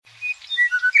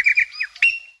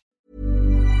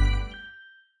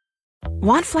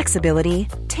Want flexibility?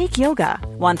 Take yoga.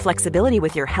 Want flexibility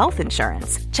with your health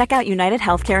insurance? Check out United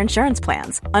Healthcare Insurance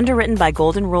Plans. Underwritten by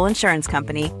Golden Rule Insurance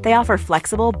Company, they offer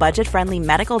flexible, budget-friendly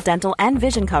medical, dental, and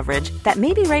vision coverage that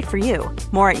may be right for you.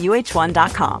 More at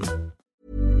uh1.com.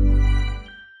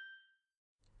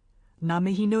 Ngā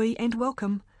mihi nui and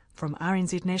welcome. From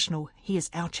RNZ National,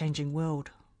 here's Our Changing World.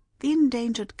 The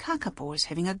endangered kakapo is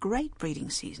having a great breeding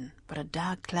season, but a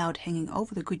dark cloud hanging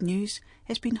over the good news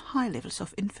has been high levels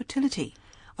of infertility.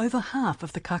 Over half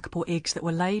of the kakapo eggs that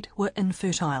were laid were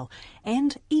infertile,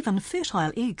 and even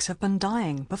fertile eggs have been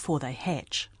dying before they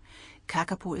hatch.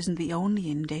 Kakapo isn't the only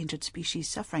endangered species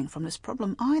suffering from this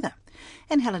problem either,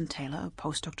 and Helen Taylor, a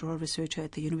postdoctoral researcher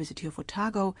at the University of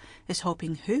Otago, is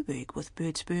hoping her work with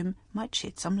bird sperm might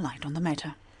shed some light on the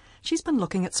matter. She's been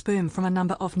looking at sperm from a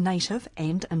number of native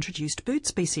and introduced bird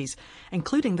species,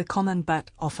 including the common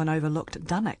but often overlooked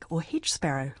dunnock or hedge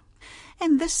sparrow.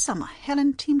 And this summer,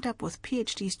 Helen teamed up with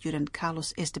PhD student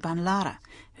Carlos Esteban Lara,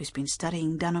 who's been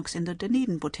studying Dunnocks in the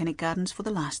Dunedin Botanic Gardens for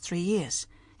the last 3 years.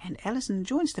 And Alison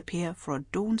joins the pair for a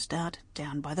dawn start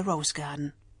down by the Rose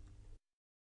Garden.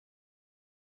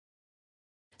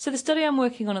 So the study I'm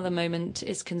working on at the moment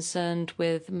is concerned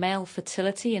with male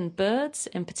fertility in birds,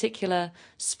 in particular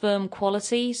sperm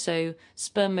quality, so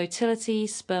sperm motility,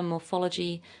 sperm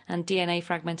morphology, and DNA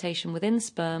fragmentation within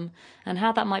sperm, and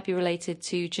how that might be related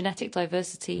to genetic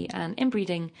diversity and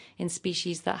inbreeding in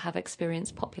species that have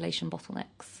experienced population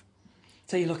bottlenecks.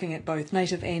 So you're looking at both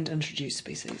native and introduced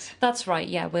species? That's right,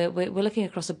 yeah. We're looking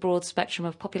across a broad spectrum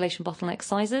of population bottleneck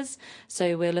sizes.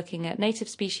 So we're looking at native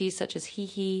species such as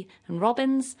hee and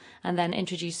robins, and then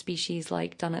introduced species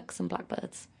like dunnocks and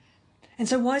blackbirds. And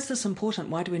so why is this important?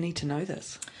 Why do we need to know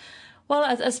this? Well,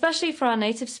 especially for our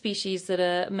native species that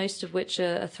are most of which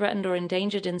are threatened or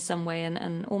endangered in some way,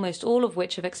 and almost all of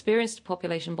which have experienced a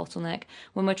population bottleneck,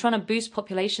 when we're trying to boost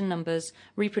population numbers,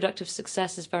 reproductive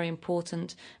success is very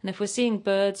important. And if we're seeing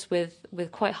birds with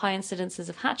quite high incidences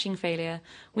of hatching failure,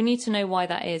 we need to know why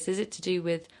that is. Is it to do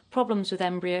with problems with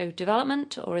embryo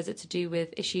development, or is it to do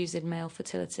with issues in male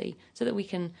fertility, so that we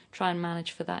can try and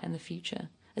manage for that in the future?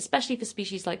 Especially for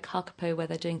species like kakapo, where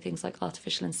they're doing things like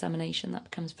artificial insemination, that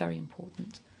becomes very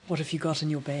important. What have you got in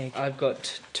your bag? I've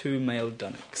got 2 male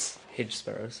dunnocks, hedge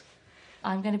sparrows.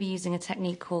 I'm going to be using a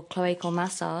technique called cloacal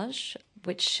massage,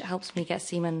 which helps me get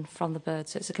semen from the bird.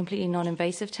 So it's a completely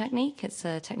non-invasive technique. It's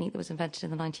a technique that was invented in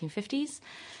the 1950s.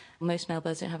 Most male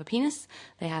birds don't have a penis.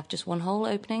 They have just one hole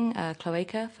opening, a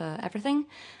cloaca for everything.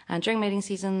 And during mating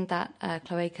season, that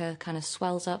cloaca kind of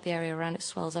swells up, the area around it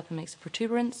swells up and makes a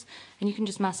protuberance. And you can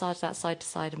just massage that side to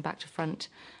side and back to front,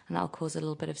 and that'll cause a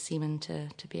little bit of semen to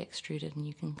be extruded, and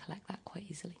you can collect that quite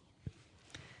easily.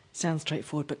 Sounds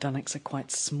straightforward, but dunnocks are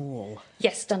quite small.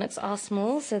 Yes, dunnocks are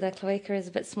small, so their cloaca is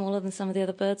a bit smaller than some of the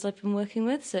other birds I've been working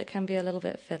with, so it can be a little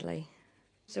bit fiddly.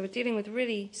 So we're dealing with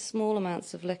really small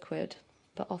amounts of liquid,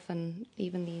 but often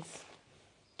even these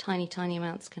tiny, tiny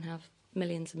amounts can have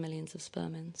millions and millions of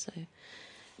sperm in. So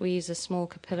we use a small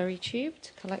capillary tube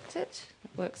to collect it.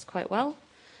 It works quite well.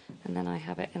 And then I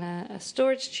have it in a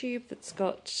storage tube that's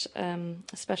got a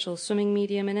special swimming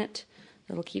medium in it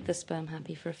that'll keep the sperm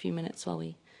happy for a few minutes while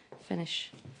we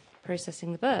finish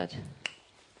processing the bird.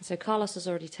 And so Carlos has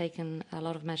already taken a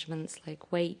lot of measurements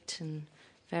like weight and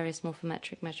various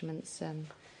morphometric measurements,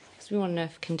 because we want to know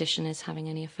if condition is having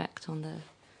any effect on the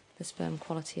sperm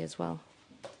quality as well.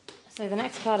 So the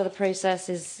next part of the process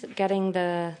is getting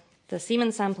the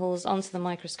semen samples onto the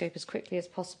microscope as quickly as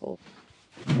possible.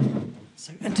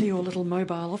 So into your little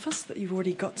mobile office that you've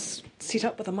already got set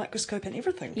up with a microscope and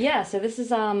everything. Yeah, so this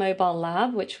is our mobile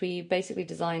lab, which we basically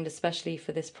designed especially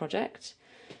for this project.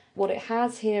 What it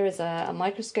has here is a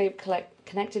microscope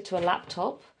connected to a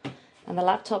laptop, and the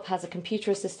laptop has a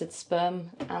computer-assisted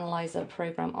sperm analyzer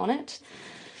program on it.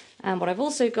 And what I've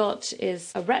also got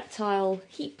is a reptile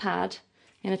heat pad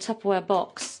in a Tupperware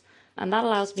box, and that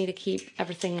allows me to keep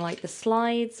everything like the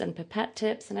slides and pipette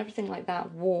tips and everything like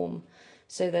that warm,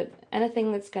 so that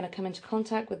anything that's going to come into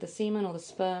contact with the semen or the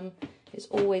sperm is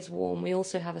always warm. We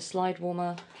also have a slide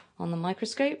warmer on the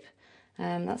microscope,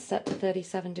 and that's set to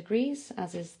 37 degrees,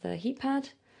 as is the heat pad,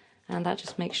 and that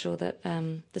just makes sure that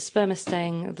the semen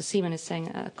is staying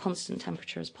at a constant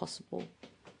temperature as possible.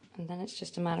 And then it's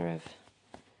just a matter of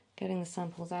getting the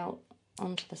samples out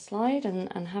onto the slide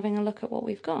and having a look at what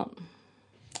we've got.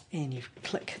 And you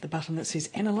click the button that says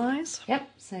Analyze. Yep,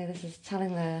 so this is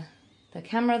telling the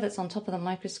camera that's on top of the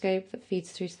microscope that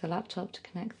feeds through to the laptop to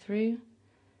connect through.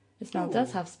 This male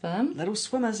does have sperm. Little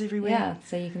swimmers everywhere. Yeah,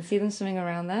 so you can see them swimming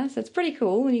around there. So it's pretty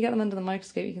cool. When you get them under the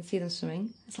microscope, you can see them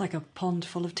swimming. It's like a pond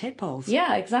full of tadpoles.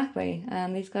 Yeah, exactly.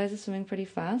 And these guys are swimming pretty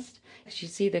fast. As you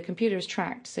see, the computer is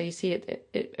tracked. So you see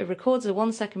it records a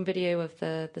 1-second video of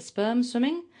the sperm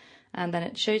swimming, and then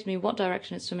it shows me what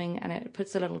direction it's swimming, and it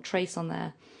puts a little trace on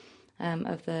there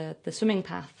of the swimming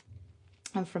path.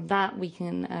 And from that,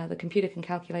 the computer can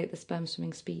calculate the sperm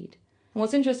swimming speed. And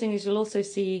what's interesting is you'll also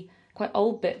see quite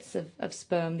old bits of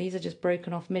sperm. These are just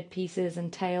broken off mid-pieces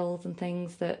and tails and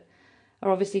things that are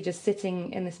obviously just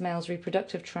sitting in this male's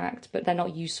reproductive tract, but they're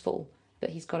not useful.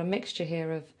 But he's got a mixture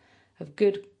here of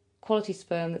good quality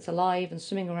sperm that's alive and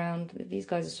swimming around. These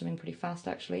guys are swimming pretty fast,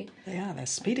 actually. They are. They're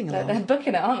speeding along. They're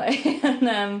booking it, aren't they?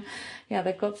 And yeah,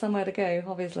 they've got somewhere to go,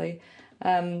 obviously.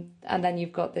 And then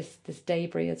you've got this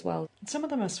debris as well. Some of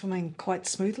them are swimming quite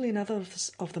smoothly, and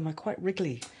others of them are quite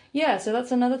wriggly. Yeah, so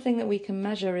that's another thing that we can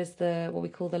measure is what we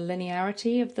call the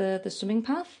linearity of the swimming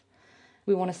path.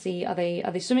 We want to see are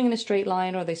they swimming in a straight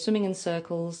line, or are they swimming in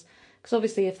circles? Because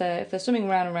obviously if they're swimming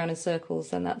round and round in circles,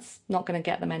 then that's not going to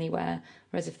get them anywhere.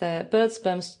 Whereas if bird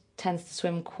sperm tends to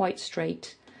swim quite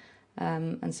straight,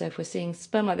 and so if we're seeing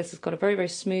sperm like this has got a very, very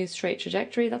smooth, straight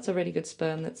trajectory, that's a really good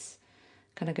sperm that's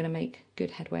kind of going to make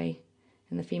good headway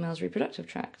in the female's reproductive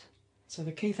tract. So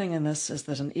the key thing in this is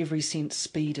that in every sense,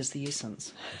 speed is the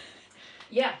essence.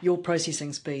 Yeah. Your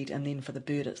processing speed, and then for the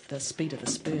bird, it's the speed of the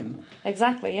sperm.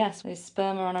 Exactly, yes. Those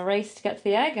sperm are on a race to get to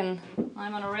the egg, and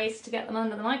I'm on a race to get them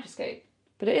under the microscope.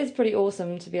 But it is pretty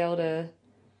awesome to be able to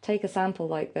take a sample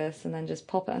like this and then just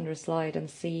pop it under a slide and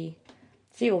see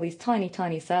all these tiny,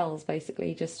 tiny cells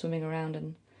basically just swimming around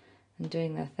and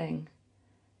doing their thing.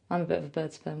 I'm a bit of a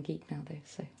bird sperm geek now, though,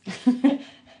 so...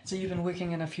 So you've been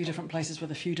working in a few different places with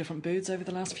a few different birds over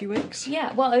the last few weeks?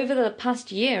 Yeah, well, over the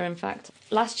past year, in fact.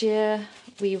 Last year,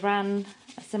 we ran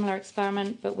a similar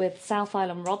experiment, but with South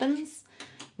Island robins.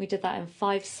 We did that in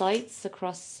 5 sites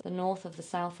across the north of the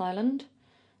South Island.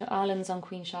 Islands on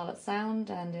Queen Charlotte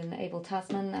Sound and in Abel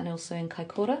Tasman and also in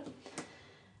Kaikoura.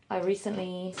 I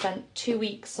recently spent 2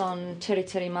 weeks on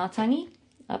Tiritiri Matangi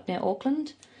up near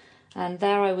Auckland. And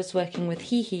there I was working with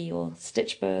hihi, or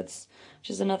stitch birds,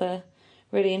 which is another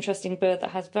really interesting bird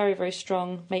that has very, very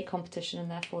strong mate competition, and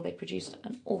therefore they produce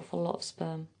an awful lot of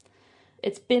sperm.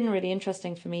 It's been really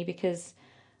interesting for me because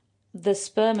the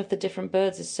sperm of the different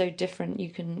birds is so different. You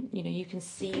can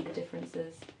see the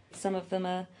differences. Some of them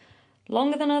are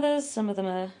longer than others, some of them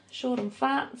are short and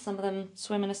fat, some of them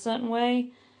swim in a certain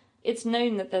way. It's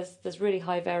known that there's really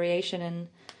high variation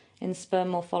in sperm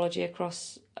morphology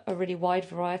across a really wide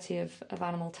variety of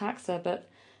animal taxa, but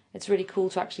it's really cool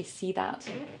to actually see that.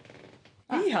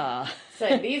 Yeah.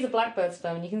 So these are blackbird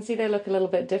sperm, and you can see they look a little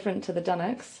bit different to the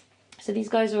Dunnocks. So these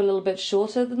guys are a little bit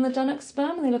shorter than the Dunnocks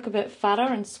sperm, and they look a bit fatter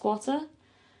and squatter.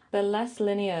 They're less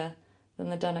linear than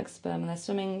the Dunnocks sperm, and they're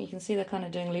swimming, you can see they're kind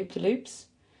of doing loop-de-loops,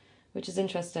 which is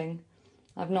interesting.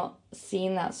 I've not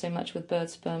seen that so much with bird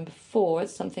sperm before.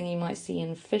 It's something you might see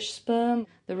in fish sperm.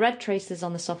 The red traces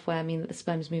on the software mean that the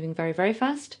sperm is moving very, very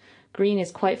fast. Green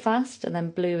is quite fast, and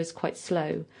then blue is quite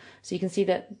slow. So you can see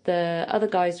that the other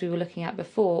guys we were looking at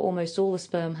before, almost all the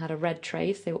sperm had a red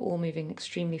trace. They were all moving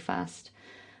extremely fast.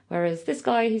 Whereas this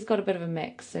guy, he's got a bit of a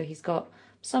mix. So he's got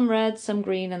some red, some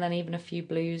green, and then even a few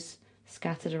blues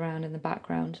scattered around in the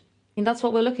background. And that's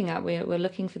what we're looking at. We're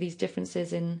looking for these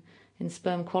differences in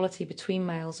sperm quality between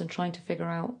males and trying to figure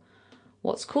out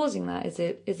what's causing that. Is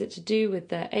it to do with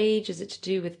their age? Is it to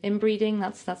do with inbreeding?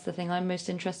 That's the thing I'm most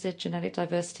interested in, genetic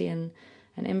diversity and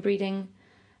inbreeding.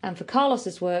 And for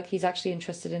Carlos's work, he's actually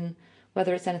interested in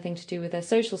whether it's anything to do with their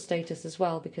social status as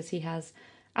well, because he has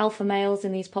alpha males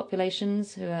in these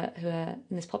populations who are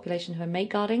mate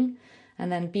guarding,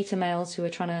 and then beta males who are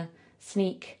trying to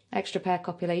sneak extra pair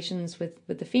copulations with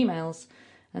the females.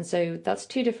 And so that's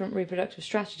 2 different reproductive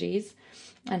strategies,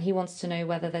 and he wants to know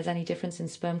whether there's any difference in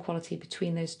sperm quality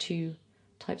between those 2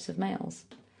 types of males,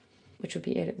 which would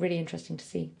be really interesting to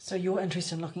see. So you're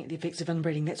interested in looking at the effects of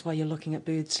inbreeding. That's why you're looking at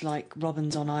birds like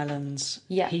robins on islands,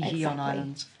 hihi on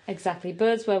islands. Exactly.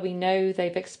 Birds where we know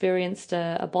they've experienced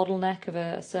a bottleneck of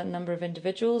a certain number of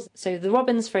individuals. So the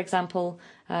robins, for example,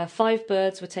 5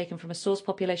 birds were taken from a source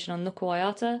population on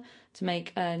Nukuaiata to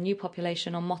make a new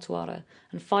population on Motuara,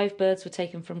 and 5 birds were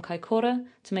taken from Kaikoura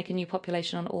to make a new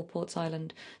population on All Ports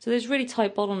Island. So those really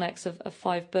tight bottlenecks of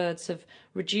 5 birds have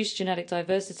reduced genetic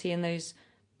diversity in those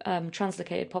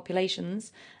translocated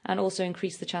populations and also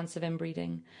increased the chance of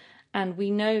inbreeding. And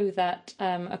we know that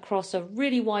across a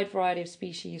really wide variety of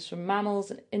species, from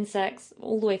mammals and insects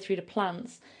all the way through to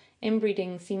plants,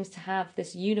 inbreeding seems to have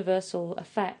this universal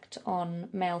effect on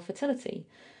male fertility.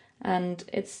 And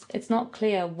it's not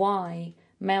clear why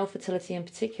male fertility in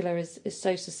particular is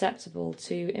so susceptible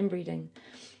to inbreeding.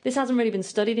 This hasn't really been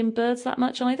studied in birds that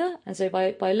much either, and so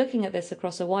by looking at this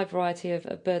across a wide variety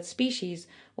of bird species,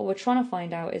 what we're trying to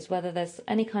find out is whether there's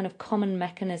any kind of common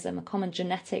mechanism, a common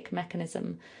genetic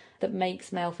mechanism that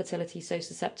makes male fertility so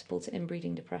susceptible to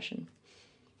inbreeding depression.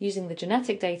 Using the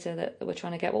genetic data that we're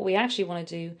trying to get, what we actually want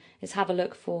to do is have a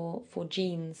look for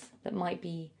genes that might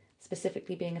be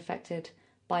specifically being affected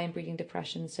by inbreeding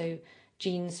depression. So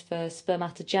genes for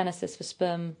spermatogenesis, for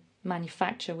sperm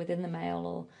manufacture within the male,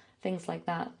 or things like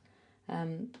that.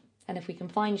 And if we can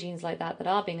find genes like that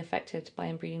are being affected by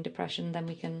inbreeding depression, then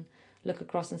we can look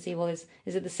across and see, well, is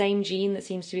it the same gene that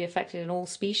seems to be affected in all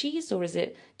species, or is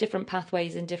it different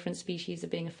pathways in different species are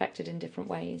being affected in different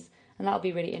ways? And that'll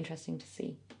be really interesting to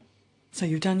see. So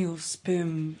you've done your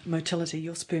sperm motility,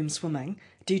 your sperm swimming.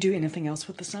 Do you do anything else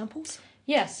with the samples?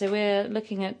 Yes, so we're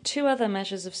looking at 2 other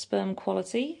measures of sperm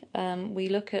quality. We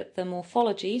look at the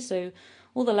morphology, so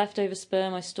all the leftover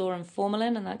sperm I store in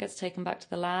formalin, and that gets taken back to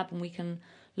the lab, and we can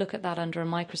look at that under a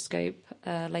microscope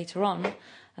later on.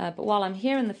 But while I'm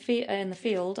here in the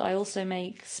field, I also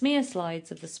make smear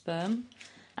slides of the sperm,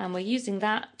 and we're using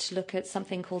that to look at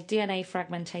something called DNA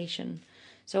fragmentation.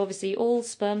 So obviously all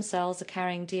sperm cells are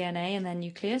carrying DNA in their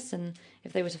nucleus, and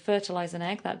if they were to fertilize an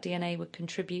egg, that DNA would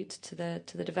contribute to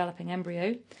the developing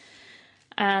embryo.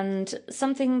 And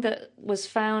something that was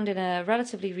found in a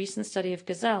relatively recent study of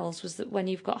gazelles was that when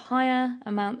you've got higher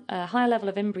level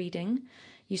of inbreeding,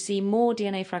 you see more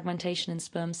DNA fragmentation in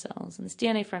sperm cells. And this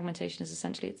DNA fragmentation is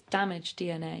essentially it's damaged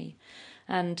DNA.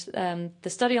 And the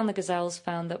study on the gazelles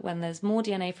found that when there's more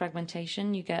DNA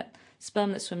fragmentation, you get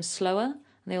sperm that swims slower,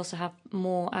 and they also have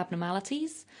more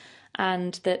abnormalities.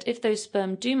 And that if those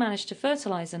sperm do manage to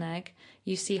fertilize an egg,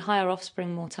 you see higher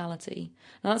offspring mortality.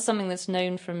 Now, that's something that's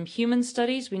known from human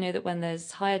studies. We know that when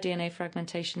there's higher DNA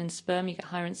fragmentation in sperm, you get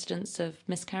higher incidence of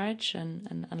miscarriage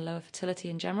and lower fertility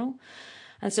in general.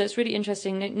 And so it's really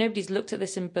interesting. Nobody's looked at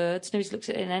this in birds. Nobody's looked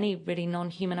at it in any really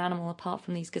non-human animal apart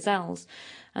from these gazelles.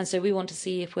 And so we want to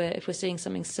see if we're seeing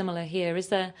something similar here. Is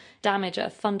there damage at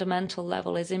a fundamental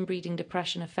level? Is inbreeding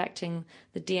depression affecting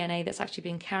the DNA that's actually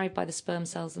being carried by the sperm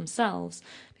cells themselves?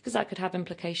 Because that could have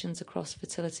implications across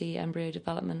fertility, embryo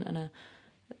development, and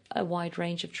a wide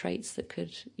range of traits that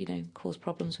could, cause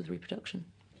problems with reproduction.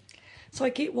 So I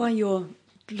get why you're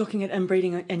looking at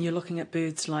inbreeding and you're looking at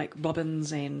birds like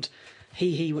robins and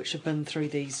hee, which have been through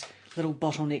these little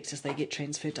bottlenecks as they get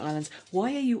transferred to islands.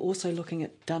 Why are you also looking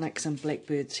at Dunnocks and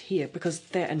blackbirds here? Because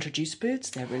they're introduced birds,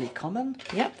 they're really common.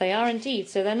 Yep, they are indeed.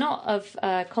 So they're not of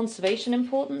conservation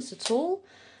importance at all,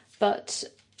 but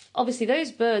obviously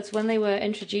those birds, when they were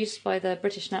introduced by the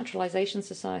British Naturalisation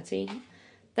Society,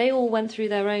 they all went through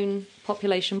their own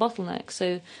population bottleneck.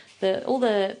 So all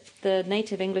the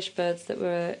native English birds that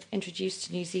were introduced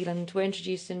to New Zealand were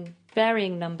introduced in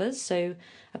varying numbers. So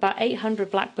about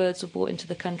 800 blackbirds were brought into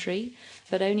the country,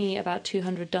 but only about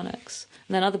 200 Dunnocks.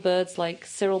 And then other birds like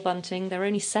Cyril bunting, there are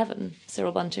only 7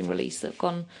 Cyril bunting released that have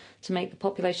gone to make the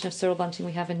population of Cyril bunting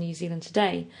we have in New Zealand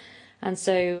today. And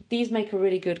so these make a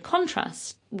really good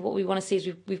contrast. What we want to see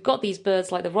is we've got these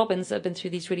birds like the robins that have been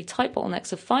through these really tight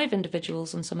bottlenecks of 5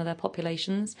 individuals on some of their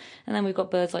populations. And then we've got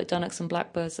birds like Dunnocks and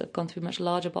blackbirds that have gone through much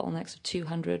larger bottlenecks of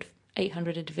 200,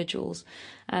 800 individuals.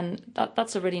 And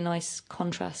that's a really nice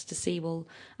contrast to see, well,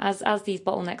 as these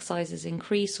bottleneck sizes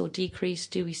increase or decrease,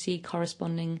 do we see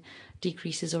corresponding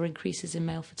decreases or increases in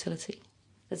male fertility?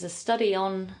 There's a study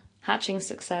on hatching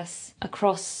success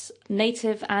across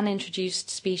native and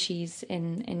introduced species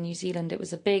in New Zealand. It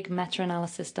was a big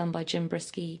meta-analysis done by Jim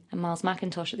Brisky and Miles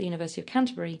McIntosh at the University of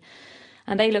Canterbury.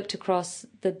 And they looked across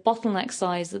the bottleneck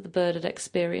size that the bird had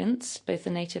experienced, both the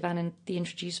native and the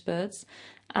introduced birds,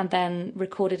 and then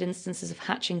recorded instances of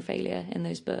hatching failure in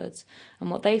those birds. And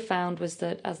what they found was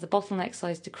that as the bottleneck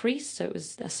size decreased, so it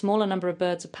was a smaller number of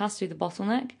birds that passed through the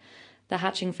bottleneck, the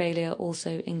hatching failure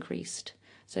also increased.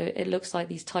 So it looks like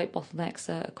these tight bottlenecks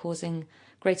are causing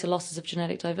greater losses of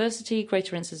genetic diversity,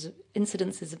 greater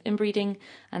incidences of inbreeding,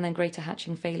 and then greater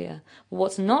hatching failure. But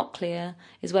what's not clear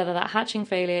is whether that hatching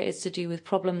failure is to do with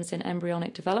problems in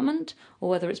embryonic development or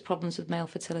whether it's problems with male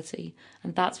fertility.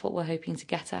 And that's what we're hoping to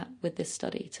get at with this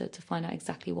study, to find out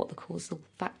exactly what the causal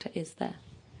factor is there.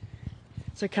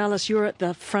 So, Carlos, you're at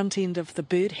the front end of the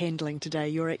bird handling today.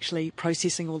 You're actually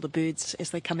processing all the birds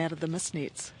as they come out of the mist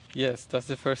nets. Yes, that's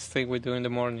the first thing we do in the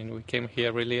morning. We came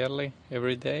here really early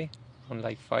every day, on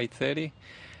like 5:30,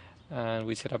 and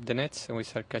we set up the nets and we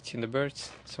start catching the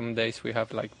birds. Some days we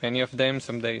have like many of them,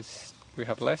 some days we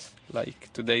have less.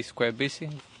 Like today's quite busy.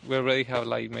 We already have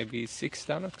like maybe 6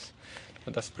 Dunnocks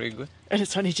but that's pretty good. And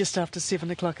it's only just after 7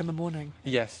 o'clock in the morning.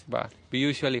 Yes, but we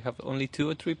usually have only 2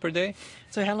 or 3 per day.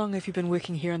 So how long have you been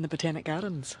working here in the Botanic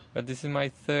Gardens? But this is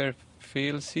my 3rd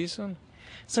field season.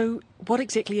 So what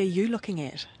exactly are you looking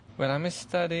at? Well, I'm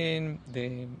studying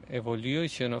the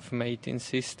evolution of mating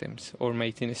systems or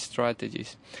mating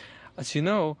strategies. As you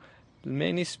know,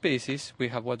 many species we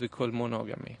have what we call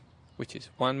monogamy, which is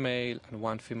one male and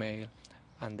one female,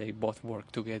 and they both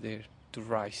work together to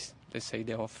raise, let's say,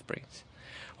 the offspring.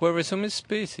 However, some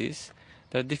species,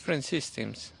 there are different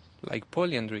systems, like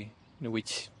polyandry, in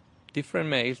which different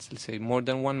males, let's say more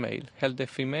than one male, help the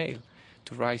female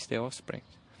to raise the offspring.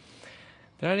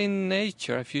 There are in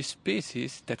nature a few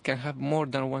species that can have more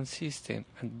than one system,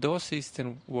 and those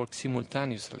systems work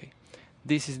simultaneously.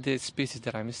 This is the species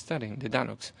that I'm studying, the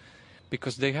Dunnocks,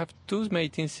 because they have 2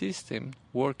 mating systems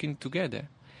working together.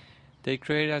 They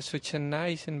create such a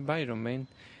nice environment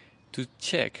to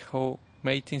check how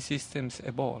mating systems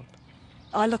evolve.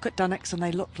 I look at Dunnocks and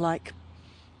they look like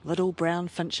little brown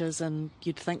finches, and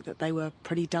you'd think that they were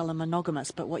pretty dull and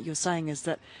monogamous, but what you're saying is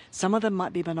that some of them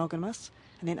might be monogamous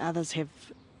and then others have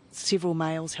several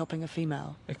males helping a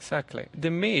female. Exactly.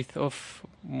 The myth of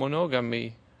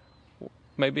monogamy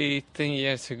maybe 10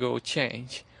 years ago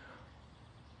changed.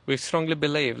 We strongly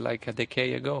believe, like a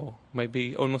decade ago,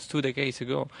 maybe almost 2 decades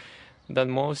ago, that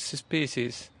most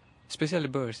species, especially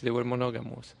birds, they were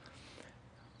monogamous.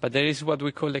 But there is what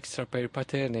we call extra-pair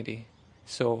paternity.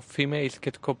 So females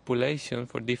get copulation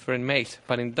for different males.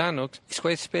 But in Dunnocks, it's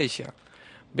quite special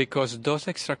because those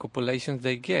extra copulations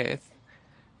they get,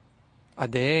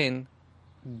 at the end,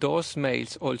 those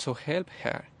males also help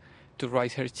her to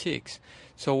raise her chicks.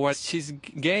 So what she's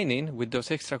gaining with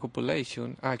those extra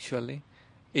copulation actually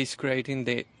is creating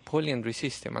the polyandry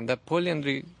system. And that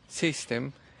polyandry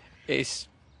system is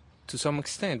to some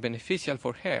extent beneficial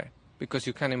for her, because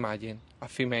you can imagine a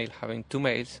female having 2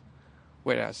 males,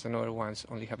 whereas another one's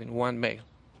only having 1 male.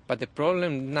 But the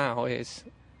problem now is,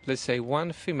 let's say,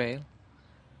 one female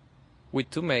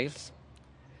with 2 males.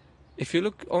 If you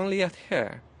look only at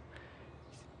her,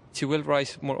 she will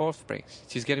raise more offspring.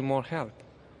 She's getting more help.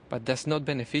 But that's not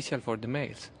beneficial for the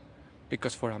males.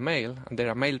 Because for a male, under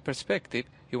a male perspective,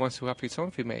 he wants to have his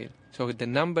own female. So the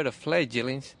number of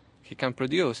fledglings he can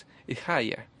produce is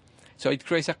higher. So it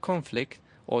creates a conflict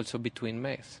also between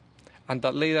males. And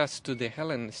that led us to the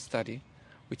Helen study,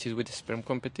 which is with the sperm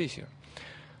competition.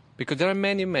 Because there are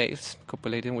many males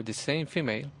copulating with the same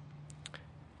female,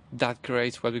 that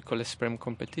creates what we call a sperm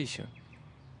competition.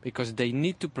 Because they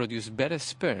need to produce better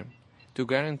sperm to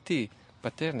guarantee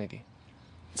paternity.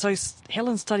 So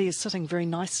Helen's study is sitting very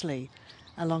nicely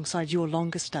alongside your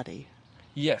longer study.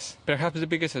 Yes, perhaps the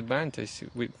biggest advantage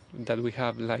that we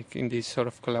have, like in this sort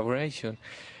of collaboration,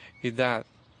 is that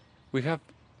we have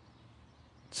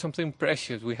something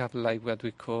precious. We have like what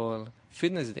we call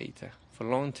fitness data for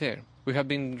long term. We have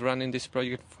been running this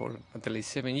project for at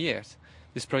least 7 years.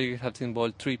 This project has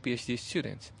involved 3 PhD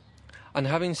students. And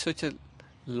having such a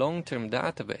long-term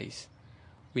database,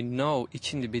 we know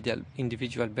each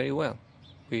individual very well.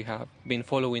 We have been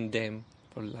following them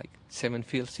for like 7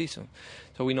 field seasons.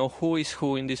 So we know who is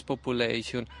who in this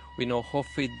population, we know how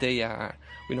fit they are,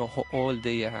 we know how old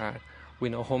they are, we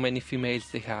know how many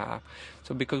females they have.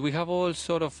 So because we have all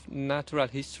sort of natural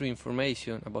history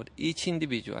information about each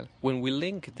individual, when we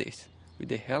link this with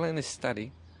the Helen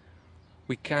study,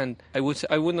 we can, I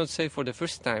would not say for the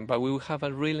first time, but we will have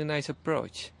a really nice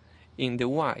approach in the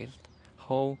wild,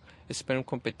 how sperm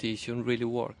competition really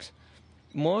works.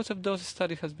 Most of those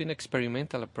studies has been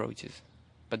experimental approaches,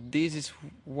 but this is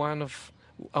one of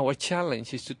our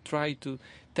challenges, to try to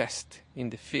test in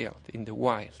the field, in the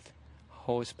wild,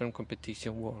 how sperm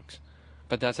competition works.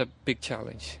 But that's a big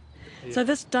challenge. So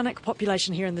this Dunnock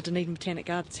population here in the Dunedin Botanic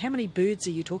Gardens, how many birds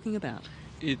are you talking about?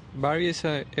 It varies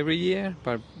every year,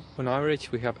 but on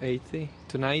average we have 80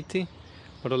 to 90,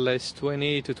 more or less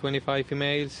 20 to 25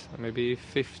 females, maybe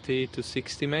 50 to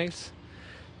 60 males.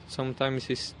 Sometimes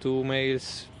it's 2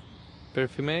 males per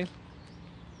female,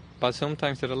 but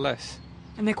sometimes there are less.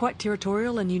 And they're quite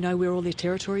territorial, and you know where all their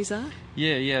territories are?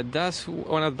 Yeah, that's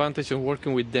one advantage of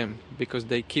working with them, because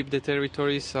they keep the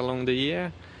territories along the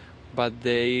year, but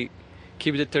they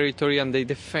keep the territory and they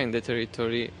defend the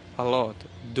territory a lot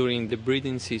during the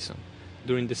breeding season,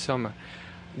 during the summer.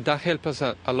 That helps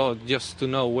us a lot just to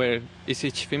know where is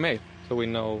each female. So we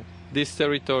know this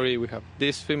territory, we have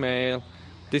this female,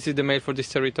 this is the male for this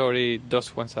territory,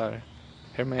 those ones are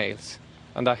her males.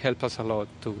 And that helps us a lot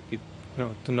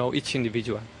to know each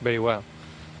individual very well.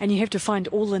 And you have to find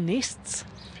all the nests?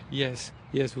 Yes,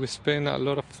 we spend a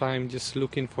lot of time just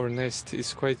looking for nests.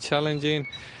 It's quite challenging,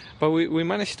 But we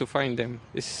managed to find them.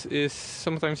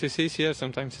 Sometimes it's easier,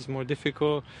 sometimes it's more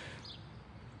difficult.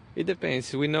 It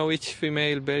depends. We know each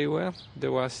female very well.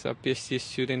 There was a PhD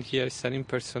student here studying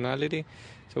personality,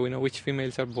 so we know which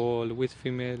females are bold, which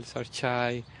females are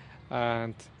shy,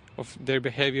 and of their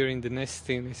behavior in the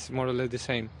nesting is more or less the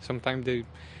same. Sometimes they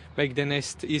make the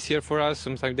nest easier for us,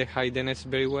 sometimes they hide the nest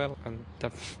very well, and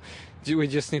we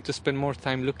just need to spend more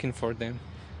time looking for them.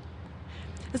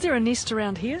 Is there a nest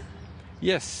around here?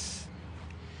 Yes.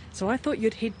 So I thought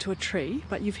you'd head to a tree,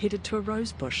 but you've headed to a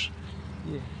rose bush.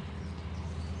 Yeah.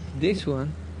 This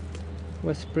one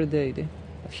was predated.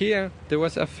 Here there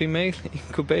was a female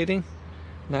incubating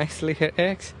nicely her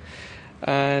eggs,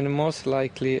 and most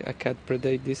likely a cat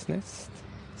predated this nest.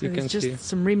 So there's just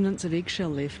some remnants of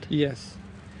eggshell left. Yes.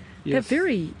 They're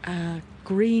very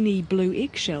greeny blue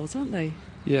eggshells, aren't they?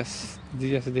 Yes,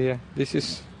 they are. This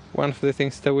is one of the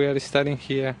things that we are studying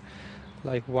here,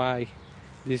 like why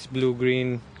this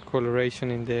blue-green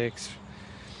coloration in the eggs.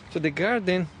 So the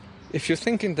garden, if you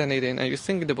think in Dunedin and you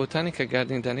think the botanical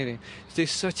garden in Dunedin,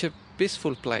 it's such a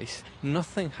peaceful place.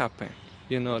 Nothing happened,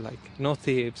 like no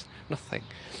thieves, nothing.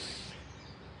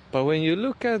 But when you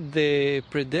look at the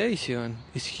predation,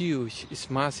 it's huge, it's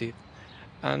massive.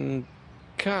 And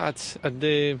cats are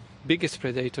the biggest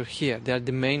predator here. They are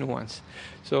the main ones.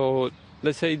 So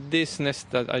let's say this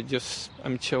nest that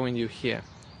I'm showing you here.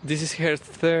 This is her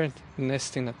third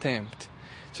nesting attempt.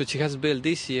 So she has built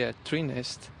this year 3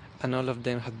 nests, and all of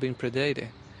them have been predated.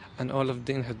 And all of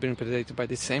them have been predated by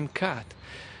the same cat.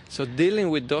 So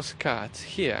dealing with those cats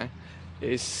here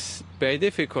is very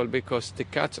difficult because the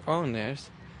cat's owners,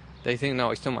 they think,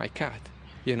 no, it's not my cat.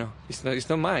 It's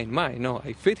not mine. No,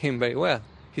 I feed him very well.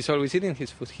 He's always eating his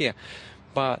food here.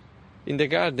 But in the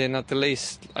garden, at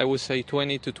least, I would say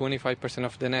 20 to 25%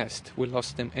 of the nest, we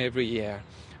lost them every year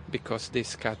because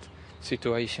this cat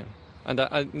situation.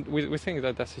 And we think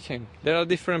that that's a shame. There are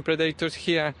different predators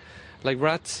here, like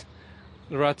rats.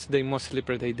 Rats, they mostly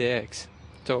predate the eggs.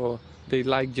 So they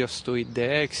like just to eat the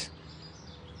eggs.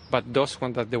 But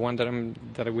the one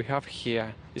that we have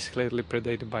here is clearly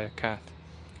predated by a cat.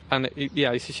 And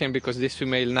it's a shame because this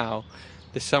female now,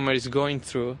 the summer is going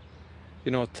through,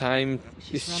 time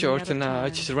is short now.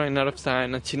 She's running out of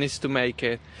time and she needs to make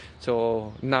it.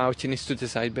 So now she needs to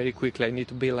decide very quickly, I need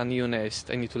to build a new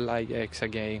nest, I need to lay eggs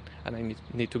again, and I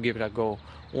need to give it a go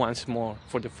once more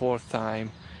for the 4th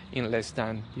time in less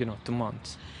than, 2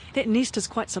 months. That nest is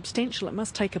quite substantial. It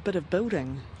must take a bit of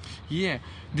building. Yeah,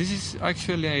 this is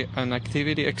actually an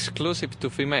activity exclusive to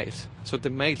females. So the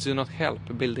males do not help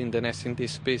building the nest in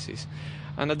this species.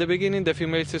 And at the beginning, the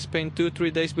females spend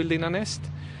 2-3 days building a nest.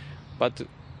 But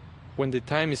when the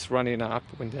time is running up,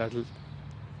 when they are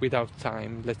without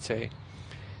time, let's say,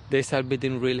 they start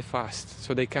building really fast.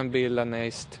 So they can build a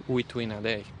nest within a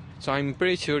day. So I'm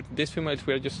pretty sure this female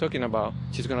we are just talking about,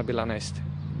 she's going to build a nest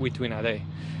within a day.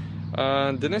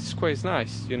 The nest is quite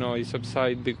nice. It's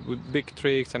outside with big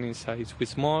twigs and inside it's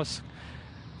with moss,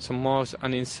 some moss,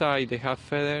 and inside they have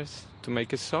feathers to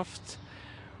make it soft.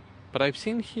 But I've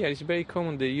seen here it's very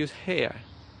common they use hair,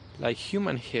 like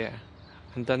human hair,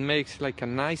 and that makes like a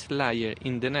nice layer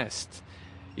in the nest,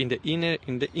 in the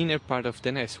inner part of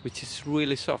the nest, which is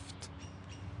really soft.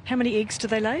 How many eggs do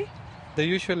they lay? They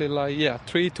usually lay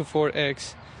 3 to 4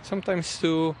 eggs, sometimes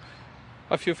 2,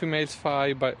 a few females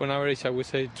 5, but on average I would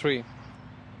say 3.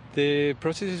 The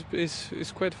process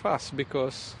is quite fast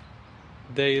because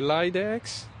they lay the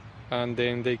eggs and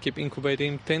then they keep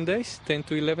incubating 10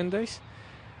 to 11 days.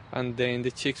 And then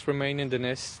the chicks remain in the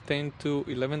nest 10 to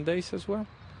 11 days as well.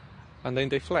 And then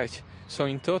they fledge. So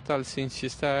in total, since you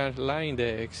start laying the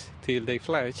eggs till they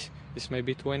fledge, it's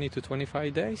maybe 20 to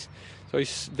 25 days. So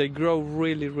they grow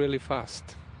really, really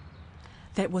fast.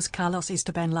 That was Carlos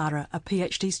Esteban Lara, a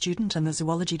PhD student in the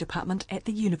zoology department at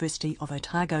the University of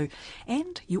Otago.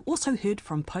 And you also heard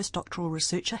from postdoctoral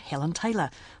researcher Helen Taylor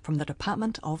from the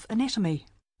Department of Anatomy.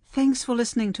 Thanks for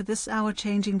listening to this Our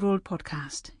Changing World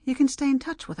podcast. You can stay in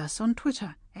touch with us on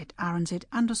Twitter at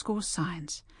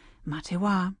 @RNZ_science. Mā te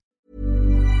wā.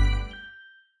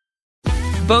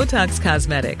 Botox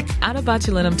Cosmetic, out of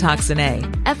botulinum toxin A,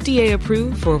 FDA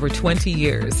approved for over 20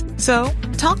 years. So,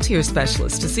 talk to your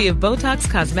specialist to see if Botox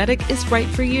Cosmetic is right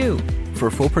for you. For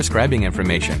full prescribing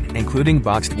information, including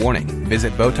boxed warning,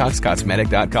 visit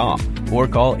BotoxCosmetic.com or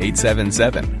call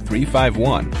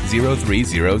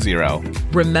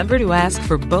 877-351-0300. Remember to ask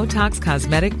for Botox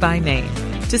Cosmetic by name.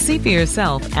 To see for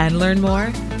yourself and learn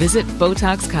more, visit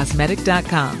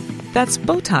BotoxCosmetic.com. That's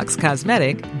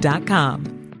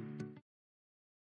BotoxCosmetic.com.